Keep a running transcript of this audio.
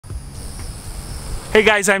Hey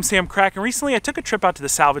guys, I'm Sam Crack, and recently I took a trip out to the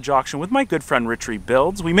Salvage Auction with my good friend Rich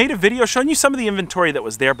Rebuilds. We made a video showing you some of the inventory that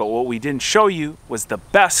was there, but what we didn't show you was the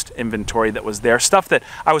best inventory that was there. Stuff that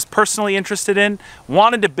I was personally interested in,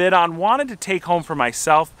 wanted to bid on, wanted to take home for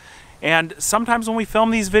myself. And sometimes when we film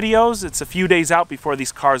these videos, it's a few days out before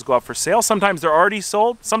these cars go up for sale. Sometimes they're already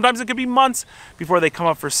sold. Sometimes it could be months before they come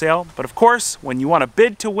up for sale. But of course, when you want to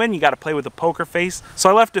bid to win, you got to play with a poker face. So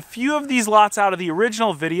I left a few of these lots out of the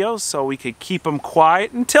original videos so we could keep them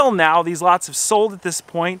quiet. Until now, these lots have sold at this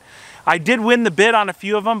point. I did win the bid on a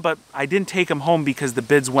few of them, but I didn't take them home because the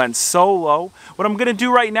bids went so low. What I'm going to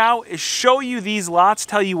do right now is show you these lots,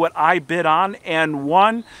 tell you what I bid on and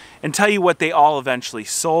won, and tell you what they all eventually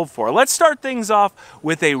sold for. Let's start things off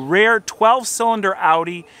with a rare 12-cylinder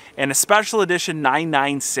Audi and a special edition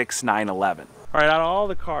 996 911. All right, out of all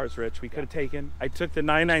the cars, Rich, we could have taken, I took the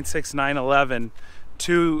 996 911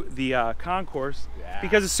 to the concourse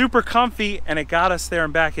because it's super comfy and it got us there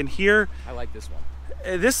and back. And here, I like this one.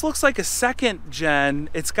 This looks like a second gen.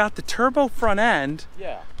 It's got the turbo front end.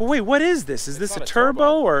 Yeah. But wait, what is this? Is this a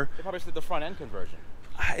turbo or? They probably did the front end conversion.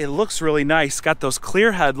 It looks really nice. Got those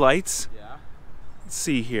clear headlights. Yeah. Let's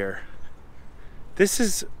see here. This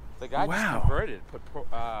is, the guy just converted, put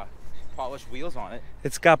polished wheels on it.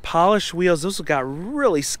 It's got polished wheels. Those have got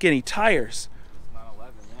really skinny tires.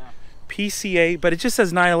 911, yeah. PCA, but it just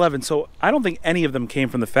says 911, so I don't think any of them came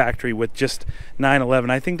from the factory with just 911.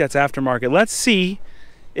 I think that's aftermarket. Let's see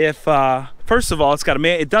if, first of all, it's got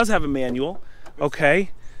it does have a manual.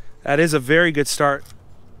 Okay, that is a very good start.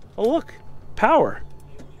 Oh look, power.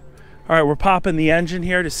 All right, we're popping the engine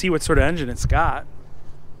here to see what sort of engine it's got.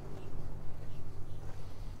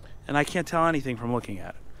 And I can't tell anything from looking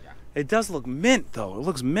at it. Yeah. It does look mint though. It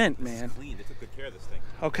looks mint, man. It's clean. They took good care of this thing.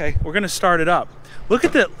 Okay, we're gonna start it up. Look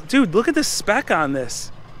at the, dude, look at the spec on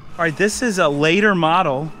this. All right, this is a later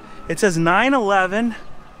model. It says 911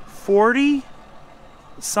 40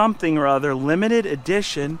 something or other, limited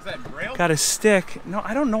edition. Is that braille? Got a stick. No,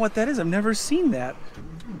 I don't know what that is. I've never seen that.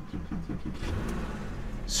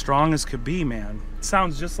 Strong as could be, man. It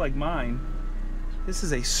sounds just like mine. This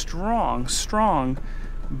is a strong,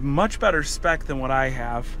 much better spec than what I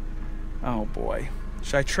have. Oh boy.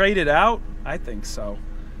 Should I trade it out? I think so.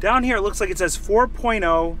 Down here it looks like it says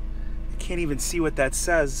 4.0. I can't even see what that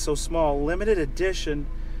says. It's so small. Limited edition,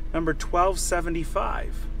 number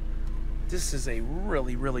 1275. This is a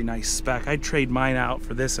really nice spec. I'd trade mine out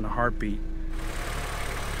for this in a heartbeat.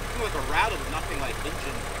 It's like a rattle, but nothing like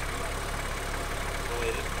engine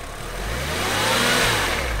related.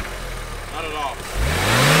 Not at all.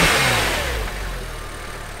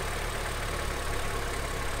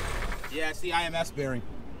 Yeah, it's the IMS bearing.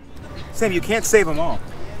 Sam, you can't save them all.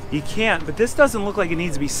 You can't, but this doesn't look like it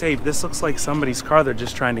needs to be saved. This looks like somebody's car they're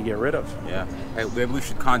just trying to get rid of. Yeah. Hey, maybe we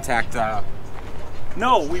should contact...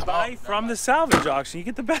 No, we buy from the salvage auction. You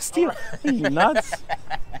get the best deal. Are you nuts?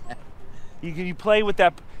 You play with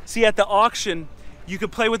that. See, at the auction, you could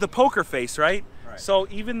play with the poker face, right? So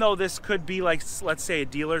even though this could be like, let's say, a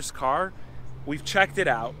dealer's car, we've checked it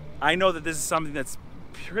out. I know that this is something that's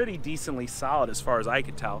pretty decently solid as far as I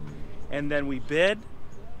could tell. And then we bid,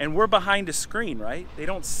 and we're behind a screen, right? They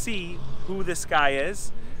don't see who this guy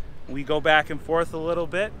is. We go back and forth a little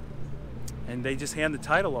bit, and they just hand the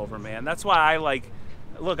title over, man. That's why I like,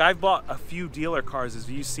 look, I've bought a few dealer cars, as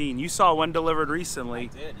you've seen. You saw one delivered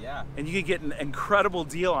recently. I did, yeah. And you could get an incredible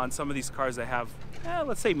deal on some of these cars that have,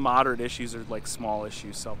 let's say, moderate issues or like small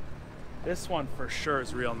issues. So this one for sure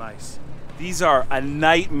is real nice. These are a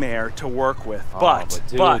nightmare to work with, but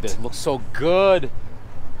it looks so good.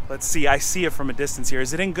 Let's see, I see it from a distance here.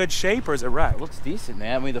 Is it in good shape or is it wrecked? It looks decent,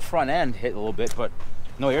 man. I mean, the front end hit a little bit, but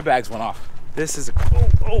no airbags went off. This is a,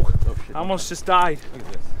 shit, I almost just died. Look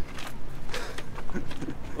at this.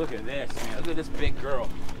 Look at this, man. Look at this big girl.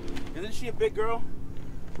 Isn't she a big girl?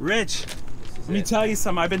 Rich, let me tell you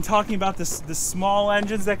something. I've been talking about the small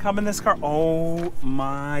engines that come in this car. Oh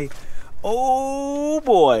my, oh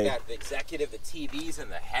boy. You got the executive, the TVs,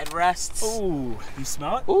 and the headrests. Ooh, you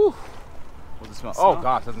smell it? Ooh. What does it smell? Oh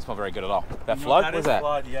gosh, doesn't smell very good at all. That flood? That What's is that?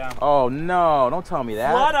 Flood, yeah. Oh no, don't tell me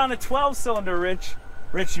that. Flood on a 12-cylinder, Rich.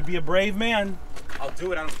 Rich, you'd be a brave man. I'll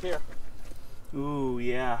do it, I don't care. Ooh,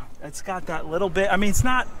 yeah. It's got that little bit. I mean, it's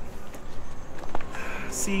not...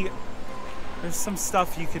 See, there's some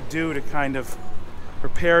stuff you could do to kind of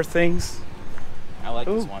repair things. I like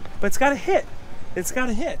this one. But it's got a hit. It's got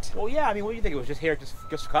a hit. Well, yeah, I mean, what do you think? It was just here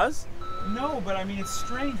just cause? No, but I mean, it's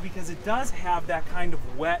strange because it does have that kind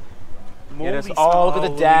of wet, moldy smell. Oh, look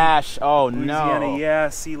at the dash. Oh, Louisiana. no. Yeah,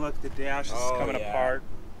 see, look, the dash is coming apart.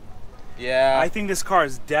 Yeah. I think this car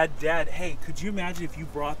is dead. Hey, could you imagine if you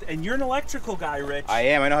brought... And you're an electrical guy, Rich. I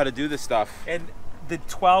am. I know how to do this stuff. And the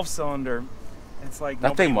 12-cylinder, it's like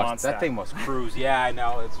that thing wants that thing must cruise. Yeah, I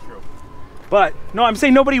know, it's true. But no, I'm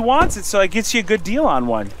saying nobody wants it, so it gets you a good deal on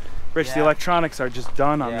one. Rich, Yeah. the electronics are just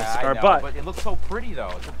done on this car, I know, but it looks so pretty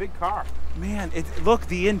though. It's a big car. Man, look,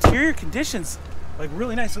 the interior conditions like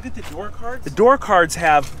really nice. Look at the door cards. The door cards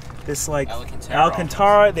have this like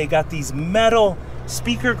Alcantara. They got these metal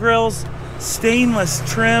speaker grills, stainless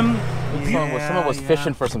trim. Someone was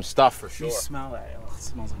fishing for some stuff for sure. You smell that? Oh, it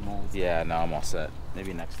smells like mold. Yeah, no, I'm all set.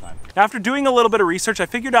 Maybe next time. After doing a little bit of research, I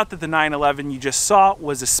figured out that the 911 you just saw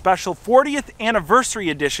was a special 40th anniversary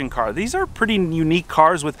edition car. These are pretty unique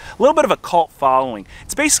cars with a little bit of a cult following.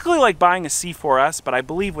 It's basically like buying a C4S, but I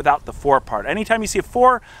believe without the 4 part. Anytime you see a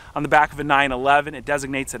 4 on the back of a 911, it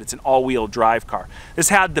designates that it's an all-wheel drive car. This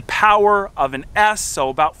had the power of an S, so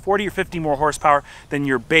about 40 or 50 more horsepower than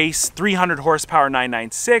your base 300 horsepower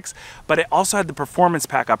 996, but it also had the performance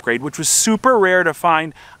pack upgrade, which was super rare to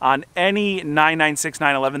find on any 996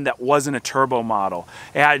 911 that wasn't a turbo model.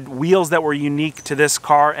 It had wheels that were unique to this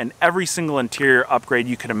car and every single interior upgrade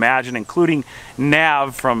you could imagine, including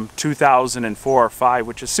nav from 2004 or 5,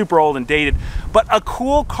 which is super old and dated, but a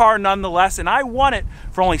cool car nonetheless, and I won it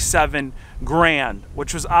for only $7 grand,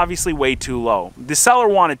 which was obviously way too low. The seller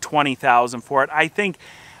wanted $20,000 for it. I think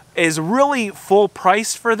is really full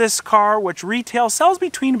price for this car, which retail sells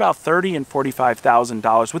between about $30,000 and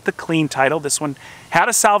 $45,000 with the clean title. This one had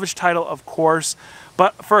a salvage title, of course,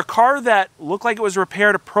 but for a car that looked like it was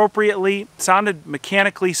repaired appropriately, sounded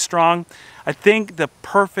mechanically strong, I think the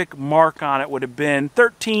perfect mark on it would have been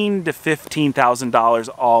 $13,000 to $15,000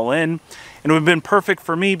 all in. And it would have been perfect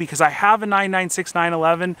for me because I have a 996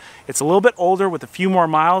 911. It's a little bit older with a few more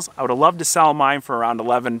miles. I would have loved to sell mine for around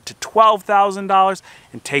 $11,000 to $12,000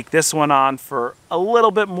 and take this one on for a little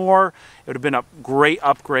bit more. It would have been a great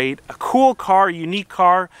upgrade. A cool car, a unique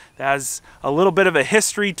car that has a little bit of a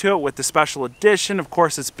history to it with the special edition. Of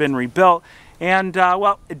course, it's been rebuilt. And,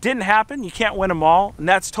 well, it didn't happen. You can't win them all, and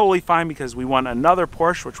that's totally fine because we won another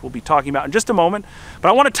Porsche, which we'll be talking about in just a moment. But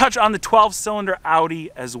I want to touch on the 12-cylinder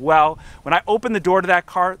Audi as well. When I opened the door to that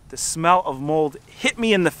car, the smell of mold hit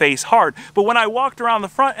me in the face hard. But when I walked around the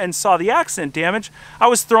front and saw the accident damage, I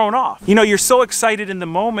was thrown off. You know, you're so excited in the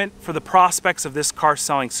moment for the prospects of this car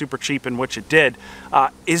selling super cheap, in which it did.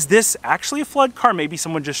 Is this actually a flood car? Maybe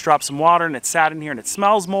someone just dropped some water and it sat in here and it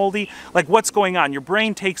smells moldy. Like, what's going on? Your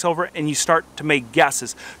brain takes over and you start to make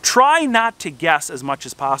guesses. Try not to guess as much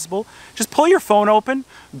as possible. Just pull your phone open,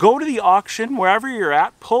 go to the auction, wherever you're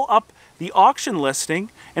at, pull up the auction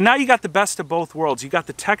listing, and now you got the best of both worlds. You got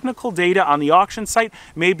the technical data on the auction site.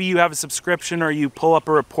 Maybe you have a subscription or you pull up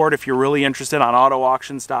a report if you're really interested on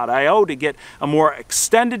autoauctions.io to get a more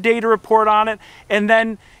extended data report on it. And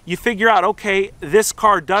then you figure out, okay, this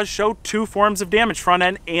car does show 2 forms of damage, front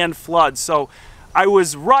end and flood. So I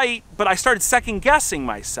was right, but I started second guessing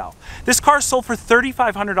myself. This car sold for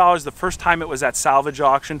 $3,500 the first time it was at Salvage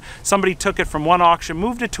Auction. Somebody took it from one auction,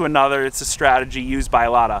 moved it to another. It's a strategy used by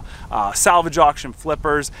a lot of Salvage Auction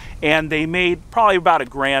flippers, and they made probably about $1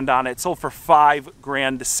 grand on it. It sold for $5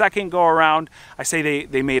 grand. The second go around, I say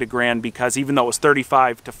they made $1 grand because even though it was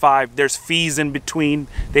 35 to 5, there's fees in between.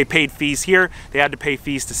 They paid fees here. They had to pay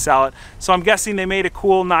fees to sell it. So I'm guessing they made a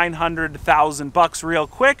cool $900, $1,000 real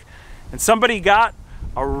quick. And somebody got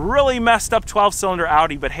a really messed up 12-cylinder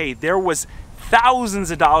Audi, but hey, there was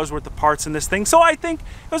thousands of dollars worth of parts in this thing, so I think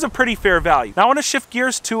it was a pretty fair value. Now I want to shift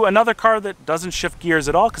gears to another car that doesn't shift gears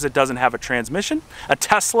at all because it doesn't have a transmission, a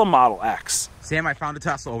Tesla Model X. Sam, I found a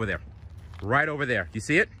Tesla over there. Right over there. You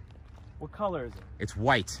see it? What color is it? It's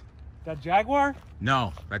white. That Jaguar?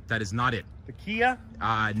 No, that is not it. The Kia?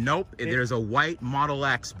 Nope. There's a white Model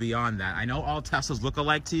X beyond that. I know all Teslas look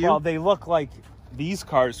alike to you. Well, they look like these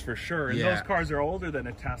cars for sure, and yeah, those cars are older than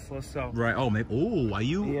a Tesla, so right. Oh, maybe. Oh, are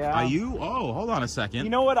you? Yeah. Are you? Oh, hold on a second. You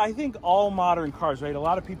know what? I think all modern cars, right? A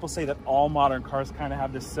lot of people say that all modern cars kind of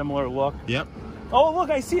have this similar look. Yep. Oh, look,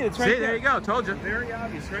 I see it. It's right there. There you go. Told you. Very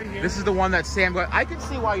obvious, right here. This is the one that Sam got. I can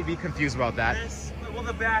see why you'd be confused about that. Well,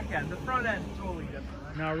 the back end, the front end, totally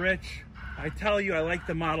different. Now, Rich, I tell you, I like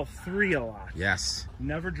the Model 3 a lot. Yes.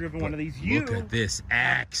 Never driven but one of these. Look at this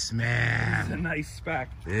X, man. This is a nice spec.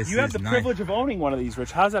 You have the privilege of owning one of these,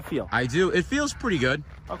 Rich. How's that feel? I do. It feels pretty good.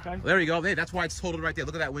 Okay. There you go. Hey, that's why it's totaled right there.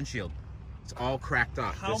 Look at that windshield. It's all cracked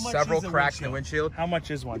up. There's several cracks in the windshield. How much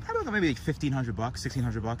is one? I don't know, maybe like $1,500,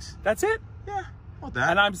 $1,600. That's it? Yeah, about that.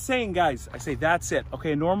 And I'm saying, guys, I say that's it.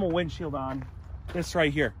 Okay, a normal windshield on this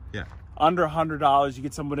right here. Yeah. Under $100, you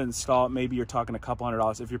get someone to install it. Maybe you're talking a couple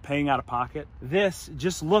 $100. If you're paying out of pocket, this,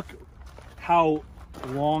 just look how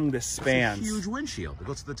long this spans. It's a huge windshield. It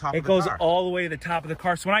goes to the top of the car. It goes all the way to the top of the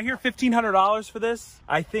car. So when I hear $1,500 for this,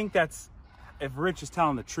 I think that's, if Rich is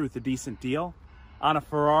telling the truth, a decent deal. on a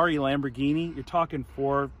Ferrari, Lamborghini, you're talking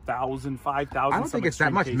 4,000, 5,000. I don't think it's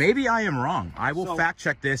that much. Maybe I am wrong. I will fact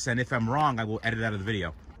check this, and if I'm wrong, I will edit it out of the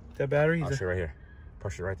video. That battery? I'll show right here.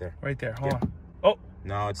 Push it right there. Right there. Hold on. Oh.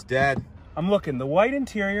 No, it's dead. I'm looking. The white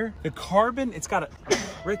interior, the carbon, it's got a...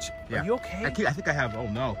 Rich, are you okay? I think I have... Oh,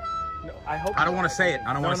 no. No, I hope... I don't want to say it.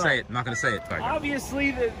 I don't want to say it. I'm not going to say it. Sorry.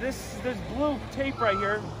 Obviously, there's blue tape right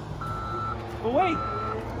here. But wait.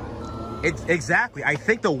 It's exactly. I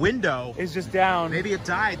think the window... is just down. Maybe it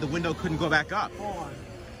died. The window couldn't go back up. Hold on.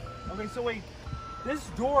 Okay, so wait. This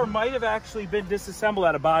door might have actually been disassembled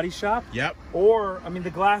at a body shop. Yep. Or, I mean,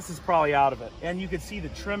 the glass is probably out of it. And you can see the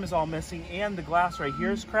trim is all missing and the glass right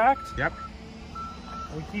here is cracked. Yep.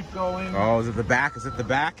 We keep going. Oh, is it the back? Is it the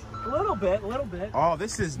back? A little bit, a little bit. Oh,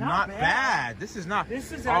 this is not bad. This is not.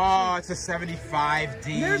 This is actually... Oh, actually... it's a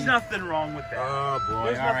 75D. There's nothing wrong with that. Oh, boy.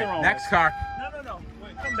 There's nothing wrong Next with car. No.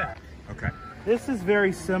 Wait, come back. Okay. This is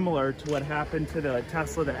very similar to what happened to the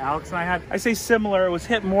Tesla that Alex and I had. I say similar, it was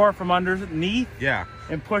hit more from underneath. Yeah.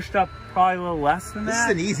 And pushed up probably a little less than that.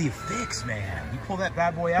 This is an easy fix, man. You pull that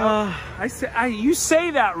bad boy out. You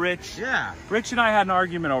say that, Rich. Yeah. Rich and I had an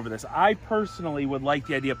argument over this. I personally would like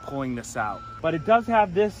the idea of pulling this out. But it does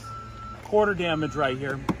have this quarter damage right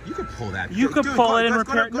here. You could pull that. You could pull it and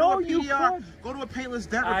repair it. No, you could. Go to a paintless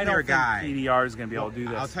dent I repair don't guy. think PDR is going to be able to do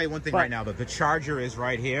this. I'll tell you one thing right now. The charger is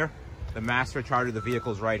right here. The master charger of the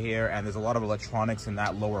vehicle is right here, and there's a lot of electronics in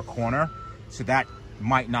that lower corner, so that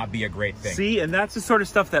might not be a great thing. See, and that's the sort of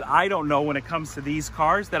stuff that I don't know when it comes to these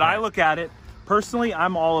cars, that I look at it. Personally,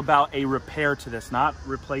 I'm all about a repair to this, not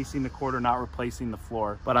replacing the quarter, not replacing the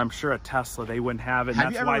floor. But I'm sure at Tesla, they wouldn't have it,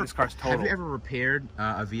 and that's why this car's total. Have you ever repaired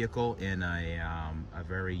a vehicle in a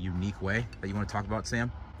very unique way that you want to talk about,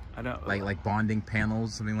 Sam? I don't like bonding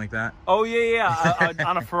panels, something like that? Oh, yeah.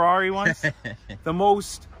 On a Ferrari once. The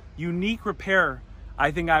most unique repair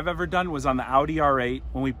I think I've ever done was on the Audi R8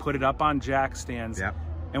 when we put it up on jack stands. Yep.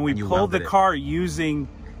 And we pulled the car using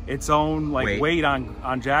its own weight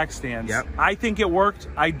on jack stands. Yep. I think it worked.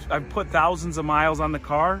 I've put thousands of miles on the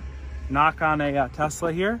car, knock on a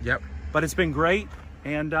Tesla here. Yep. But it's been great,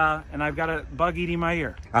 and I've got a bug eating my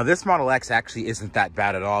ear. This Model X actually isn't that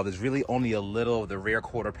bad at all. There's really only a little of the rear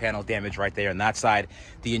quarter panel damage right there on that side.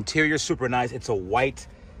 The interior is super nice. It's a white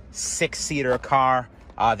 6-seater car.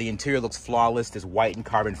 The interior looks flawless. There's white and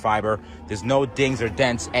carbon fiber. There's no dings or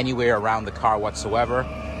dents anywhere around the car whatsoever.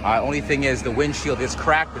 Only thing is the windshield is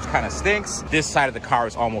cracked, which kind of stinks. This side of the car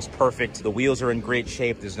is almost perfect. The wheels are in great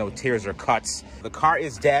shape. There's no tears or cuts. The car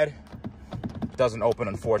is dead. Doesn't open,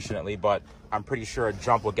 unfortunately, but I'm pretty sure a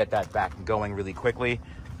jump will get that back going really quickly.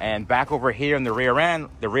 And back over here in the rear end,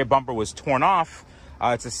 the rear bumper was torn off.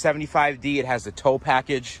 It's a 75D. It has the tow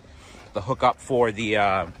package, the hookup for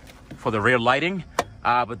the rear lighting.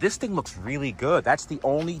 But this thing looks really good. That's the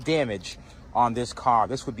only damage on this car.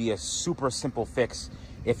 This would be a super simple fix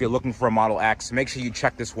if you're looking for a Model X. Make sure you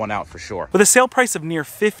check this one out for sure. With a sale price of near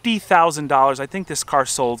 $50,000, I think this car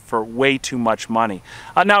sold for way too much money.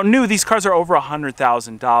 Now, new, these cars are over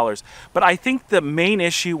 $100,000, but I think the main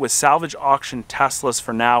issue with salvage auction Teslas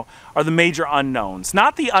for now are the major unknowns.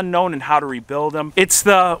 Not the unknown in how to rebuild them. It's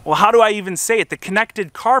the, well, how do I even say it? The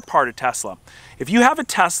connected car part of Tesla. If you have a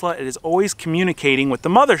Tesla, it is always communicating with the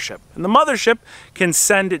mothership. And the mothership can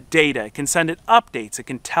send it data, it can send it updates, it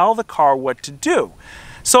can tell the car what to do.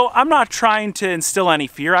 So I'm not trying to instill any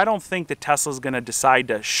fear. I don't think that Tesla's going to decide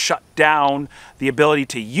to shut down the ability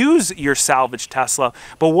to use your salvage Tesla.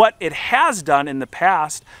 But what it has done in the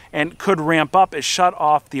past and could ramp up is shut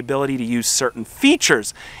off the ability to use certain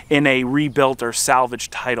features in a rebuilt or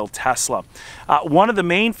salvage title Tesla. One of the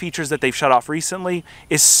main features that they've shut off recently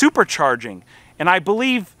is supercharging. And I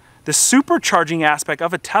believe the supercharging aspect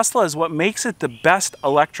of a Tesla is what makes it the best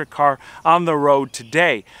electric car on the road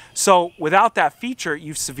today. So without that feature,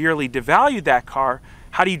 you've severely devalued that car.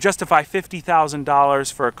 How do you justify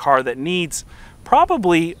 $50,000 for a car that needs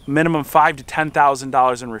probably minimum $5,000 to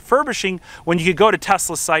 $10,000 in refurbishing when you could go to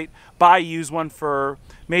Tesla's site, buy a used one for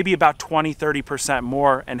maybe about 20–30%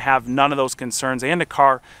 more and have none of those concerns and a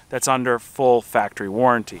car that's under full factory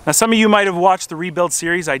warranty. Now, some of you might have watched the rebuild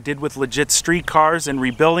series I did with legit street cars and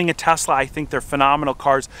rebuilding a Tesla. I think they're phenomenal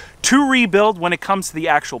cars to rebuild when it comes to the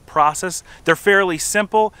actual process. They're fairly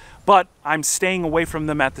simple, but I'm staying away from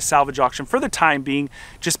them at the salvage auction for the time being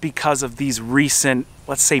just because of these recent,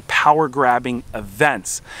 let's say, power-grabbing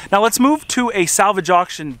events. Now let's move to a salvage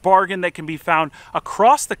auction bargain that can be found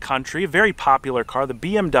across the country, a very popular car, the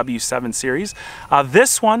BMW 7 Series.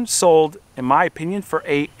 This one sold, in my opinion, for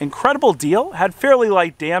an incredible deal, had fairly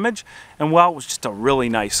light damage, and well, it was just a really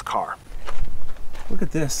nice car. Look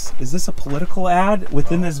at this. Is this a political ad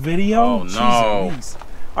within this video? Oh no. Jeez.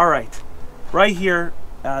 All right. right here,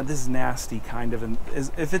 this is nasty kind of, and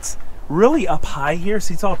if it's really up high here,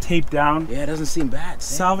 see it's all taped down. Yeah, it doesn't seem bad.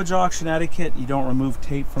 Salvage auction etiquette, you don't remove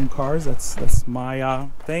tape from cars. That's my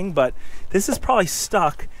thing, but this is probably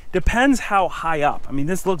stuck. Depends how high up. I mean,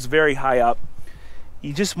 this looks very high up.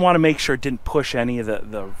 You just want to make sure it didn't push any of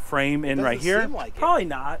the frame in right here. Like probably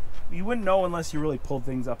not. You wouldn't know unless you really pulled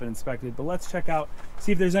things up and inspected. But let's check out,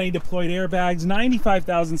 see if there's any deployed airbags.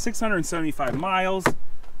 95,675 miles.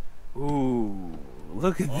 Ooh,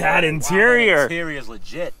 look at that interior. Wow, that interior is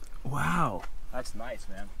legit. Wow. That's nice,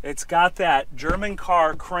 man. It's got that German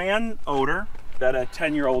car crayon odor that a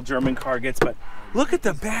 10-year-old German car gets, but look at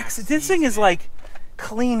the back. This thing is like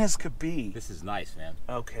clean as could be. This is nice, man.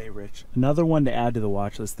 Okay, Rich. Another one to add to the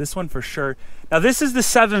watch list. This one for sure. Now this is the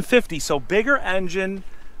 750, so bigger engine,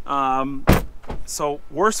 so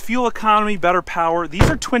worse fuel economy, better power. These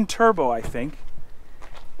are twin turbo, I think.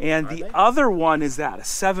 And the other one is that, a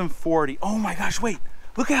 740. Oh my gosh, wait.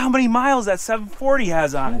 Look at how many miles that 740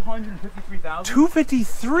 has on it. 253,000?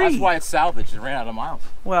 253. That's why it's salvaged. It ran out of miles.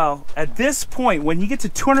 Well, at this point, when you get to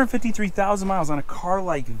 253,000 miles on a car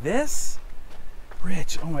like this,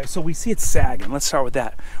 Rich, oh my, so we see it sagging. Let's start with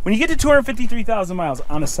that. When you get to 253,000 miles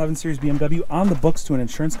on a 7 Series BMW on the books to an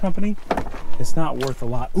insurance company, it's not worth a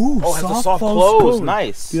lot. Ooh, oh, it has a soft close.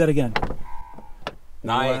 Nice. Do that again.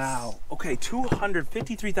 Nice. Wow. Okay,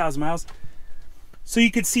 253,000 miles. So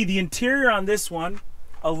you can see the interior on this one,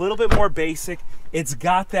 a little bit more basic. It's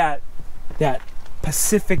got that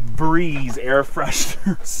Pacific breeze air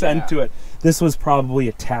freshener scent to it. This was probably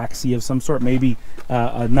a taxi of some sort, maybe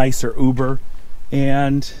a nicer Uber.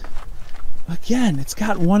 And again, it's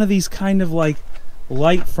got one of these kind of like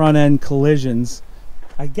light front end collisions.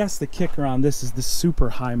 I guess the kicker on this is the super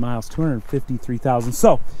high miles, 253,000.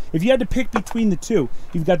 So if you had to pick between the two,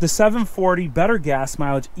 you've got the 740, better gas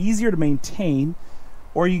mileage, easier to maintain,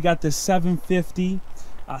 or you got the 750,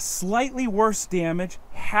 slightly worse damage,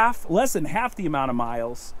 less than half the amount of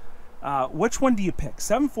miles. Which one do you pick,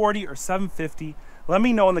 740 or 750? Let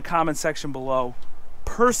me know in the comment section below.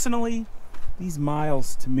 Personally, these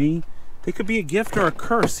miles to me, they could be a gift or a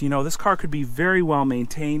curse. You know, this car could be very well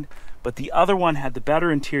maintained, but the other one had the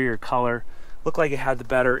better interior color, looked like it had the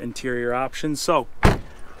better interior options. So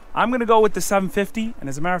I'm gonna go with the 750, and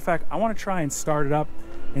as a matter of fact, I wanna try and start it up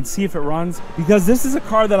and see if it runs, because this is a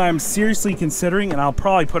car that I'm seriously considering and I'll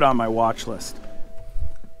probably put on my watch list.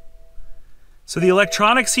 So the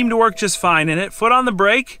electronics seem to work just fine in it. Foot on the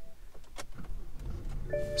brake,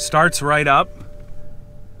 starts right up.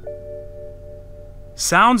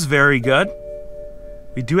 Sounds very good.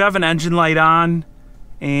 We do have an engine light on,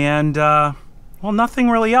 and well, nothing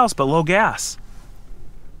really else but low gas.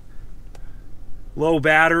 Low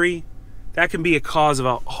battery, that can be a cause of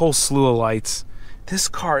a whole slew of lights. This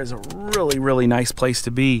car is a really, really nice place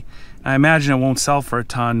to be. I imagine it won't sell for a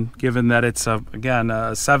ton, given that it's, again,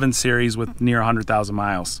 a 7 Series with near 100,000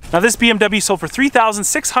 miles. Now this BMW sold for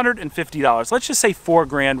 $3,650. Let's just say $4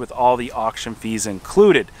 grand with all the auction fees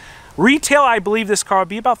included. Retail, I believe this car will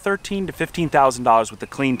be about $13,000 to $15,000 with the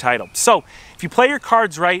clean title. So if you play your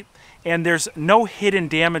cards right, and there's no hidden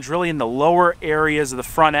damage really in the lower areas of the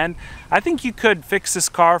front end, I think you could fix this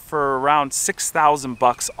car for around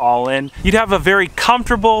 $6,000 all in. You'd have a very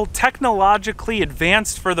comfortable, technologically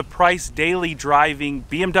advanced for the price, daily driving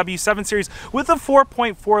BMW 7 Series with a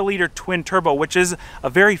 4.4 liter twin turbo, which is a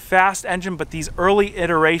very fast engine, but these early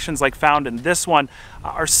iterations like found in this one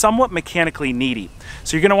are somewhat mechanically needy.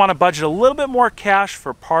 So you're gonna wanna budget a little bit more cash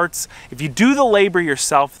for parts. If you do the labor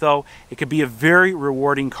yourself though, it could be a very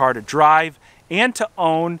rewarding car to drive and to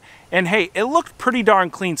own. And hey, it looked pretty darn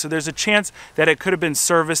clean, so there's a chance that it could have been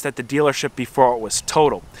serviced at the dealership before it was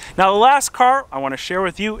totaled. Now the last car I want to share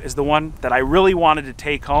with you is the one that I really wanted to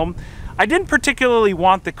take home. I didn't particularly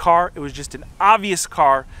want the car, it was just an obvious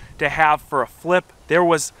car to have for a flip. There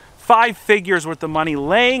was 5 figures worth of money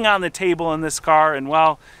laying on the table in this car, and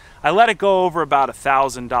well, I let it go over about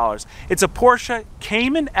 $1,000. It's a Porsche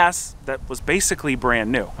Cayman S that was basically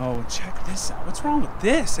brand new. Oh, check this out. What's wrong with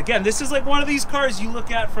this? Again, this is like one of these cars you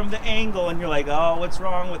look at from the angle and you're like, oh, what's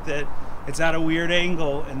wrong with it? It's at a weird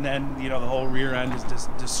angle, and then, you know, the whole rear end is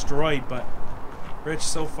just destroyed. But Rich,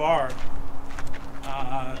 so far,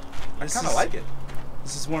 I kind of like it.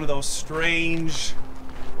 This is one of those strange,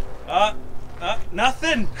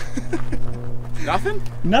 nothing. Nothing?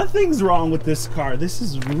 Nothing's wrong with this car. This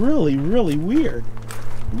is really, really weird.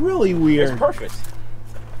 Really weird. It's perfect.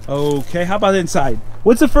 Okay, how about inside?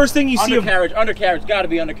 What's the first thing you see? Undercarriage, gotta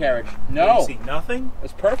be undercarriage. No. You see nothing?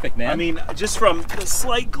 It's perfect, man. I mean, just from the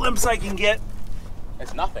slight glimpse I can get,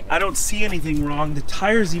 It's nothing. I don't see anything wrong. The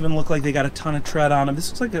tires even look like they got a ton of tread on them. This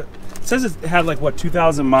looks like it says it had like, what,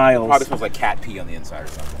 2,000 miles. Probably smells like cat pee on the inside or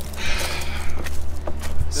something.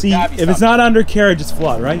 See, if it's not undercarriage, it's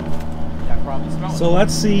flood, right? Yeah, probably smells. So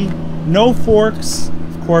let's see. No forks.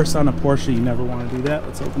 Of course, on a Porsche, you never want to do that.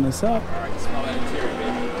 Let's open this up. All right, smell that interior,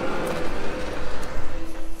 baby.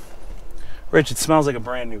 Rich, it smells like a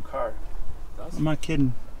brand new car. Does? I'm not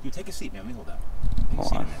kidding. You take a seat, man. Let me hold that.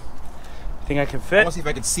 Hold on. Think I can I fit? want to see if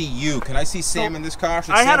I can see you. Can I see Sam in this car?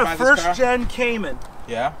 Should I Sam had a buy this car? first-gen Cayman.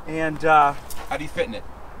 Yeah? And how do you fit in it?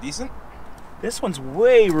 Decent? this one's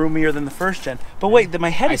way roomier than the first-gen. But wait, my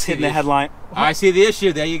head is hitting the headline. I see the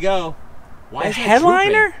issue. There you go. Why is that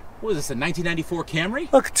headliner? drooping? What is this, a 1994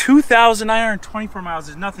 Camry? Look, 2,924 miles.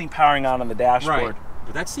 There's nothing powering on the dashboard. Right.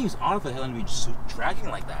 But that seems odd for the headline to be just dragging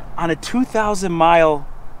like that. On a 2,000-mile...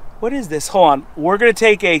 What is this? Hold on. We're going to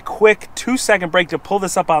take a quick 2-second break to pull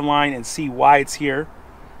this up online and see why it's here. And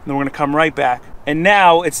then we're going to come right back. And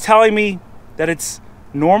now it's telling me that it's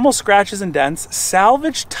normal scratches and dents,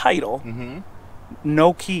 salvage title,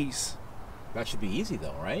 no keys. That should be easy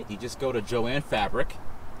though, right? You just go to Joanne Fabric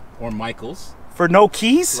or Michael's. For no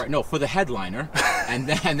keys? Right, no, for the headliner. and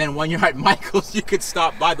then when you're at Michael's, you could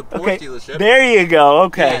stop by the Porsche dealership. There you go.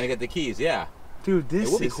 Okay. Yeah, and get the keys, yeah. Dude, this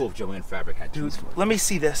It would be cool if Joanne Fabric had keys for it. Let me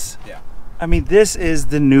see this. Yeah. I mean, this is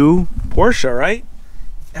the new Porsche, right?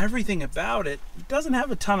 Everything about it doesn't have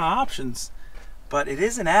a ton of options, but it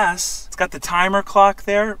is an S. It's got the timer clock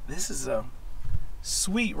there. This is a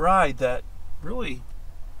sweet ride that really,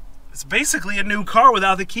 it's basically a new car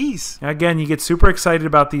without the keys. Again, you get super excited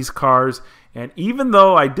about these cars. And even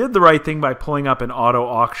though I did the right thing by pulling up an auto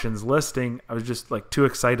auctions listing, I was just like too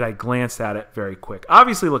excited. I glanced at it very quick.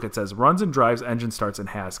 Obviously, look, it says runs and drives, engine starts, and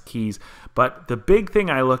has keys. But the big thing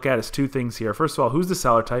I look at is two things here. First of all, who's the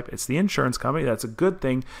seller type? It's the insurance company. That's a good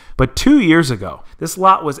thing. But 2 years ago, this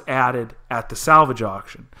lot was added at the salvage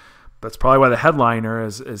auction. That's probably why the headliner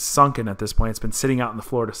is sunken at this point. It's been sitting out in the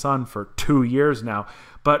Florida sun for 2 years now.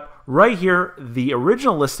 But right here, the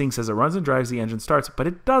original listing says it runs and drives, the engine starts, but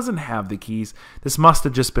it doesn't have the keys. This must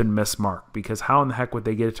have just been mismarked, because how in the heck would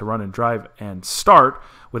they get it to run and drive and start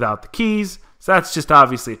without the keys? So that's just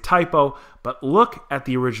obviously a typo. But look at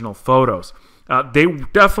the original photos. They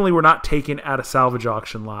definitely were not taken at a salvage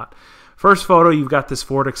auction lot. First photo, you've got this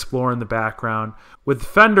Ford Explorer in the background with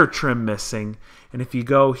fender trim missing. And if you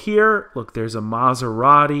go here, look, there's a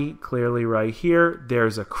Maserati clearly right here.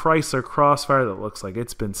 There's a Chrysler Crossfire that looks like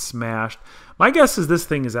it's been smashed. My guess is this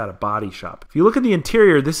thing is at a body shop. If you look at the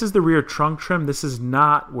interior, this is the rear trunk trim. This is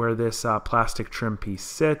not where this plastic trim piece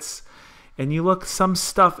sits. And you look, some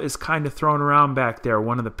stuff is kind of thrown around back there.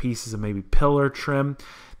 One of the pieces of maybe pillar trim.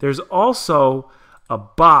 There's also a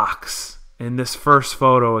box in this first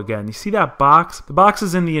photo again. You see that box? The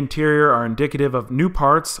boxes in the interior are indicative of new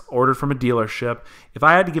parts ordered from a dealership. If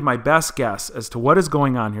I had to give my best guess as to what is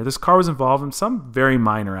going on here, this car was involved in some very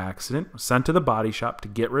minor accident, was sent to the body shop to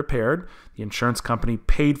get repaired. The insurance company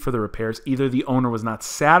paid for the repairs. Either the owner was not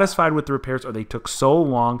satisfied with the repairs or they took so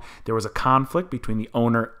long. There was a conflict between the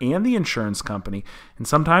owner and the insurance company. And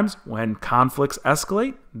sometimes when conflicts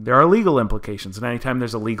escalate, there are legal implications. And anytime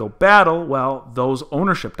there's a legal battle, well, those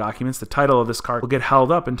ownership documents, the title of this car, will get held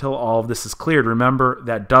up until all of this is cleared. Remember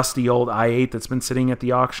that dusty old i8 that's been sitting at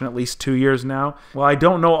the auction at least 2 years now? Well, I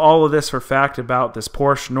don't know all of this for fact about this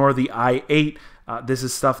Porsche nor the i8. This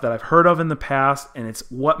is stuff that I've heard of in the past, and it's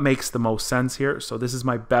what makes the most sense here. So this is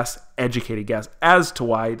my best educated guess as to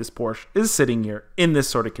why this Porsche is sitting here in this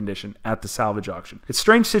sort of condition at the salvage auction. It's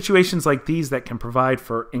strange situations like these that can provide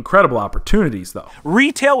for incredible opportunities, though.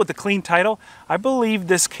 Retail with a clean title, I believe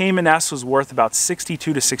this Cayman S was worth about $62,000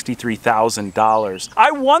 to $63,000.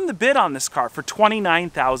 I won the bid on this car for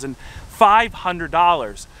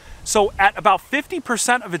 $29,500. So at about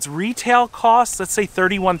 50% of its retail costs, let's say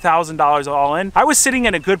 $31,000 all in, I was sitting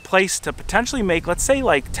in a good place to potentially make, let's say,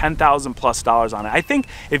 like $10,000 plus on it. I think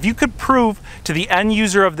if you could prove to the end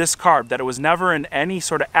user of this car that it was never in any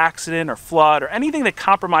sort of accident or flood or anything that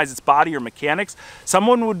compromised its body or mechanics,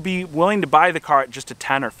 someone would be willing to buy the car at just a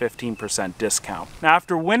 10 or 15% discount. Now,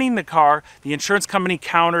 after winning the car, the insurance company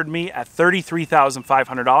countered me at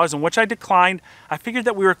 $33,500, in which I declined. I figured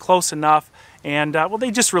that we were close enough. And, well,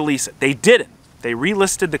 they just released it. They didn't. They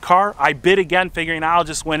relisted the car. I bid again, figuring I'll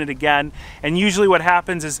just win it again. And usually what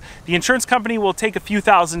happens is the insurance company will take a few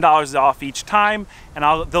 $1,000s off each time,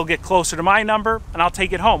 and they'll get closer to my number, and I'll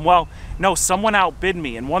take it home. Well, no, someone outbid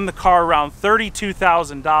me and won the car around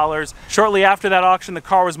 $32,000. Shortly after that auction, the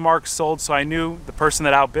car was marked sold, so I knew the person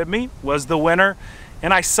that outbid me was the winner,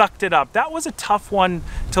 and I sucked it up. That was a tough one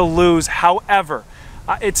to lose. However,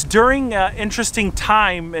 it's during an interesting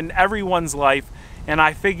time in everyone's life, And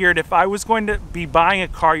I figured if I was going to be buying a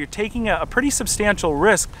car, you're taking a pretty substantial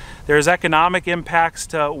risk. There's economic impacts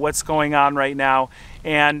to what's going on right now,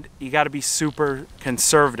 and you got to be super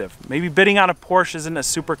conservative. Maybe bidding on a Porsche isn't a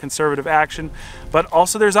super conservative action, but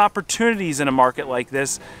also there's opportunities in a market like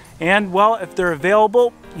this. And well, if they're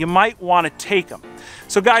available, you might want to take them.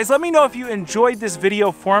 So guys, let me know if you enjoyed this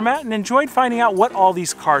video format and enjoyed finding out what all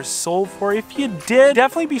these cars sold for. If you did,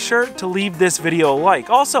 definitely be sure to leave this video a like.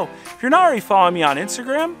 Also, if you're not already following me on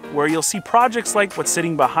Instagram, where you'll see projects like what's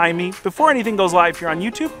sitting behind me before anything goes live here on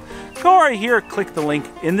YouTube, go right here, click the link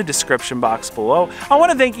in the description box below. I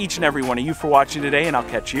want to thank each and every one of you for watching today, and I'll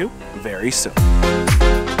catch you very soon.